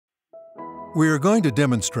We are going to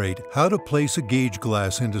demonstrate how to place a gauge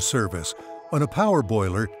glass into service on a power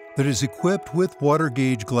boiler that is equipped with water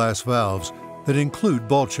gauge glass valves that include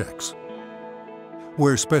ball checks.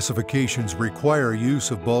 Where specifications require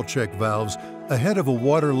use of ball check valves ahead of a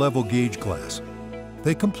water level gauge glass,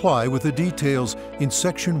 they comply with the details in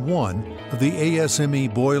Section 1 of the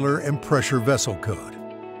ASME Boiler and Pressure Vessel Code.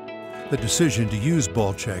 The decision to use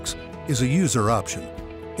ball checks is a user option.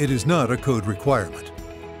 It is not a code requirement.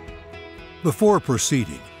 Before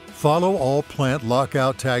proceeding, follow all plant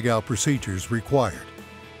lockout-tagout procedures required.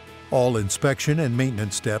 All inspection and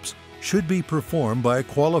maintenance steps should be performed by a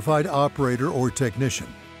qualified operator or technician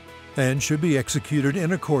and should be executed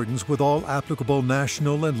in accordance with all applicable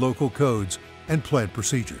national and local codes and plant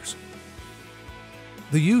procedures.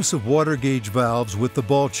 The use of water gauge valves with the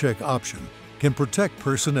ball check option can protect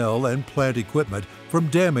personnel and plant equipment from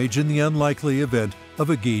damage in the unlikely event of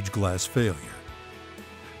a gauge glass failure.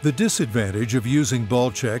 The disadvantage of using ball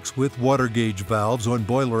checks with water gauge valves on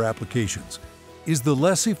boiler applications is the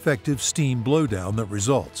less effective steam blowdown that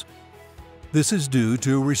results. This is due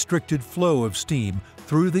to a restricted flow of steam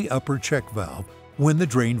through the upper check valve when the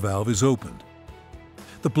drain valve is opened.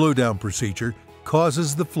 The blowdown procedure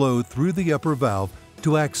causes the flow through the upper valve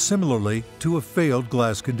to act similarly to a failed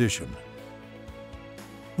glass condition.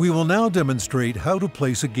 We will now demonstrate how to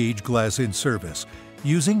place a gauge glass in service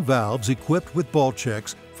using valves equipped with ball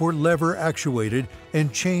checks for lever actuated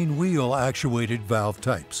and chain wheel actuated valve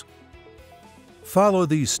types. Follow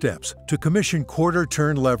these steps to commission quarter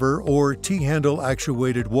turn lever or T-handle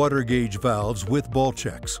actuated water gauge valves with ball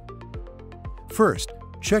checks. First,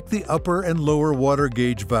 check the upper and lower water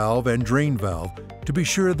gauge valve and drain valve to be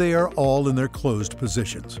sure they are all in their closed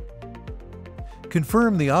positions.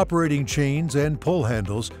 Confirm the operating chains and pull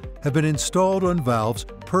handles have been installed on valves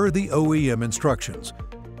per the OEM instructions,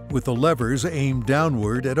 with the levers aimed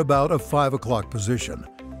downward at about a 5 o'clock position,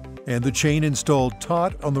 and the chain installed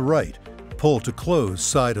taut on the right, pull to close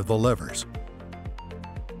side of the levers.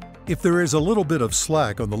 If there is a little bit of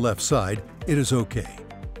slack on the left side, it is okay.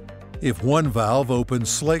 If one valve opens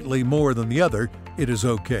slightly more than the other, it is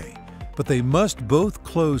okay, but they must both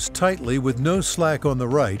close tightly with no slack on the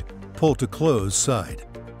right, pull to close side.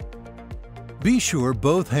 Be sure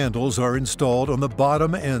both handles are installed on the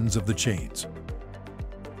bottom ends of the chains.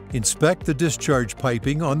 Inspect the discharge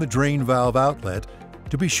piping on the drain valve outlet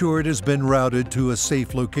to be sure it has been routed to a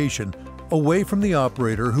safe location away from the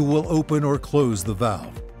operator who will open or close the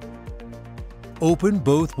valve. Open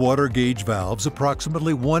both water gauge valves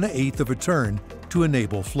approximately 1/8 of a turn to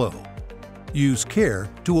enable flow. Use care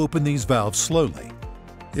to open these valves slowly.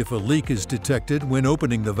 If a leak is detected when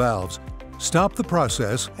opening the valves, stop the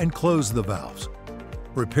process and close the valves.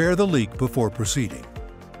 Repair the leak before proceeding.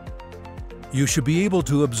 You should be able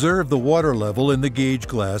to observe the water level in the gauge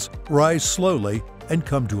glass rise slowly and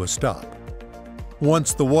come to a stop.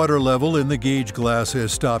 Once the water level in the gauge glass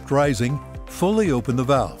has stopped rising, fully open the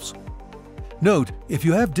valves. Note, if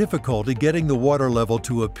you have difficulty getting the water level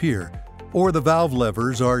to appear or the valve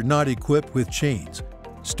levers are not equipped with chains,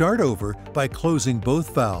 start over by closing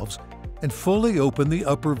both valves and fully open the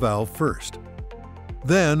upper valve first.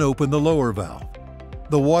 Then open the lower valve.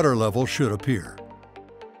 The water level should appear.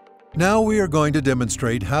 Now we are going to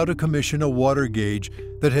demonstrate how to commission a water gauge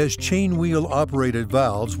that has chain wheel operated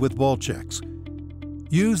valves with ball checks.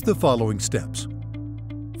 Use the following steps.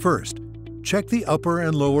 First, check the upper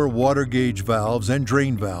and lower water gauge valves and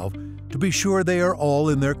drain valve to be sure they are all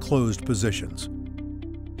in their closed positions.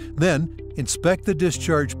 Then, inspect the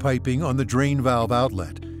discharge piping on the drain valve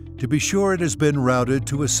outlet to be sure it has been routed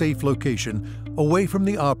to a safe location away from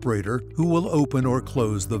the operator who will open or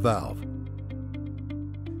close the valve.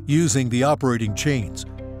 Using the operating chains,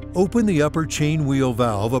 open the upper chain wheel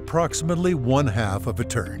valve approximately 1/2 of a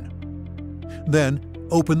turn. Then,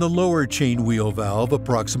 open the lower chain wheel valve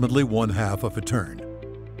approximately 1/2 of a turn.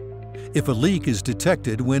 If a leak is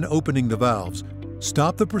detected when opening the valves,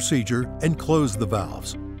 stop the procedure and close the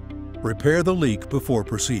valves. Repair the leak before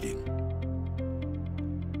proceeding.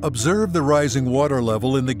 Observe the rising water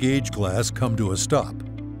level in the gauge glass come to a stop.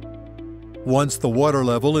 Once the water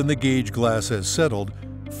level in the gauge glass has settled,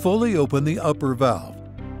 fully open the upper valve.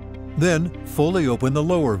 Then fully open the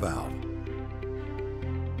lower valve.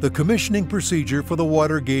 The commissioning procedure for the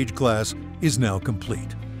water gauge glass is now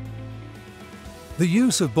complete. The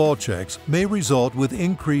use of ball checks may result with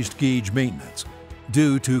increased gauge maintenance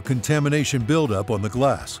due to contamination buildup on the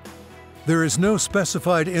glass. There is no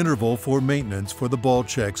specified interval for maintenance for the ball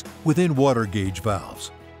checks within water gauge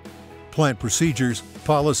valves. Plant procedures,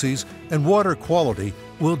 policies, and water quality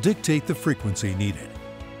will dictate the frequency needed.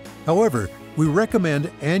 However, we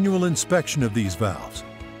recommend annual inspection of these valves.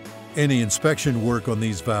 Any inspection work on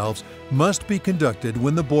these valves must be conducted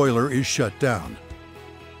when the boiler is shut down.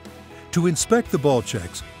 To inspect the ball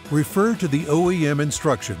checks, refer to the OEM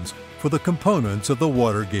instructions for the components of the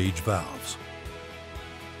water gauge valves.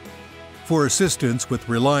 For assistance with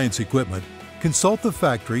Reliance equipment, consult the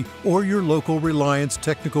factory or your local Reliance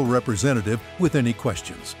technical representative with any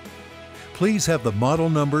questions. Please have the model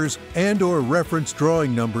numbers and/or reference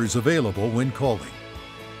drawing numbers available when calling.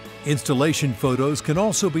 Installation photos can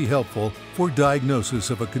also be helpful for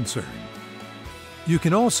diagnosis of a concern. You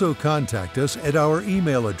can also contact us at our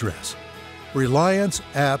email address,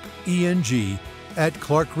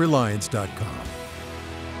 relianceappeng@clarkreliance.com.